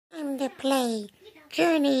to play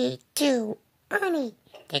Journey to Ernie,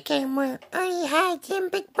 the game where Ernie hides in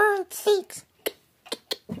Big Bird seeks.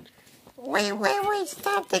 Wait,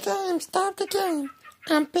 stop the game.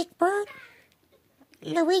 I'm Big Bird.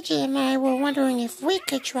 Luigi and I were wondering if we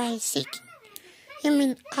could try seeking. You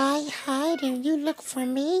mean I hide and you look for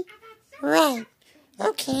me? Right.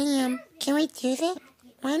 Okay, can we do that?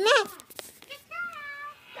 Why not?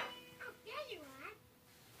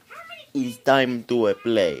 It's time to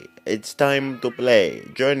play. It's time to play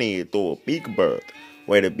Journey to Big Bird,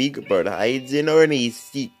 where the big bird hides in Ernie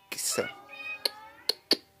seeks.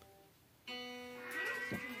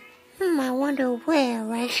 I wonder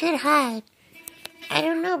where I should hide. I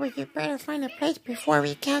don't know, but you better find a place before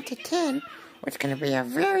we count to 10, or it's going to be a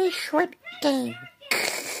very short game.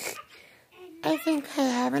 I think I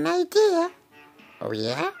have an idea. Oh,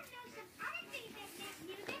 yeah?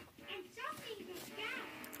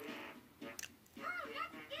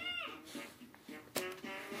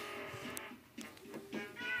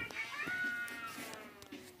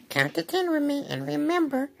 Count to 10 with me, and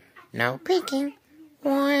remember, no peeking.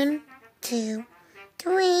 1, 2,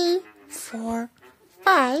 3, 4,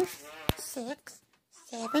 5, 6,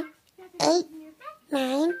 7, 8,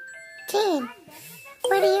 9, 10.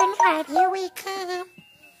 Ready or not, here we come.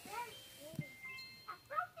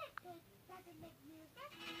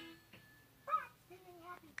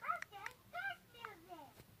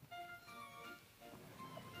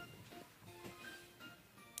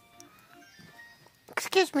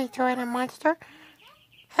 Excuse me, Toyota Monster.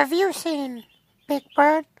 Have you seen Big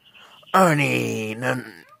Bird? Ernie,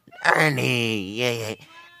 yeah.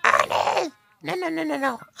 Ernie!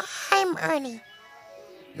 No. I'm Ernie.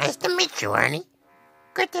 Nice to meet you, Ernie.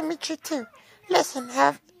 Good to meet you too. Listen,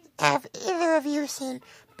 have either of you seen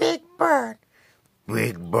Big Bird?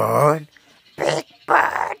 Big Bird? Big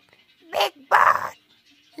Bird! Big Bird!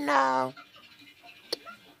 No.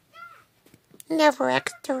 Never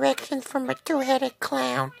ask directions from a two-headed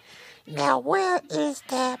clown. Now where is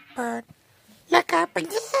that bird? Look up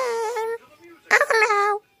again. Oh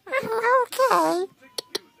no, I'm okay.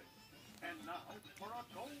 And now for a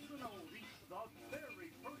golden oldie, the very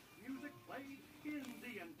first music played in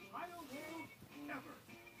the entire world ever.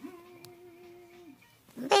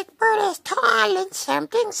 Big Bird is tall and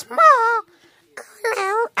something small. Oh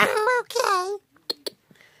no, I'm okay.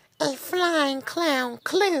 A flying clown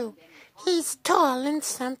clue. He's tall and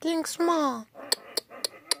something small.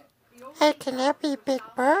 Hey, can that be Big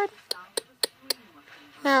Bird?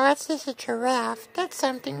 No, that's just a giraffe. That's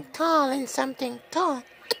something tall and something tall.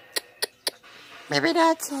 Maybe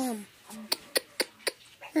that's him.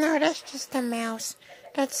 No, that's just a mouse.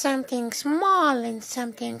 That's something small and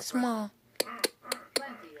something small.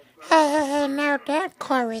 Hey, now that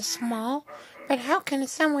car is small. But how can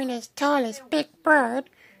someone as tall as Big Bird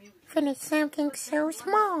finish something so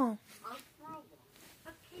small?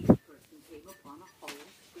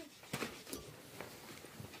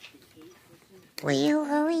 Will you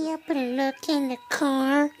hurry up and look in the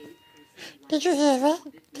car? Did you hear that?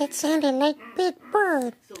 That sounded like Big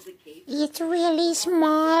Bird. It's really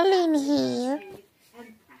small in here.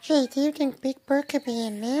 Gee, do you think Big Bird could be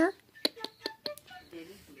in there?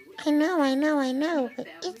 I know, but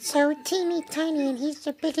it's so teeny tiny and he's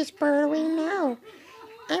the biggest bird we know.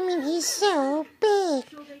 I mean, he's so big.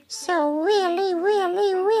 So really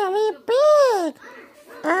big.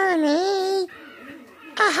 Ernie!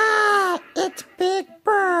 Aha! It's Big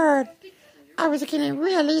Bird. I was getting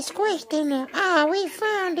really squished in there. We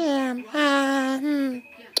found him.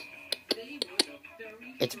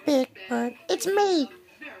 It's Big Bird. It's me.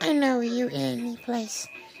 I know you any place.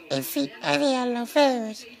 A feet of yellow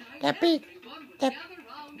feathers. A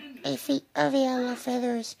feet of yellow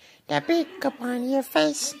feathers. The beak upon your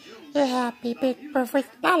face. Your happy big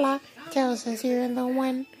perfect Lala tells us you're the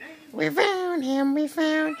one. We found him.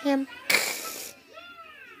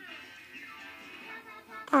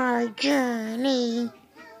 Our journey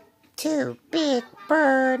to Big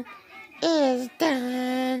Bird is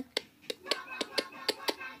done.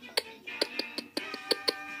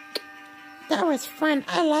 That was fun.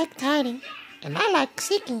 I liked hiding. And I like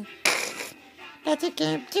seeking. That's a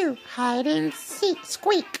game too. Hide and seek.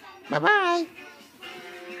 Squeak. Bye-bye.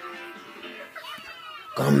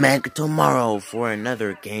 Come back tomorrow for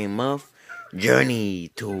another game of Journey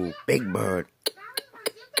to Big Bird.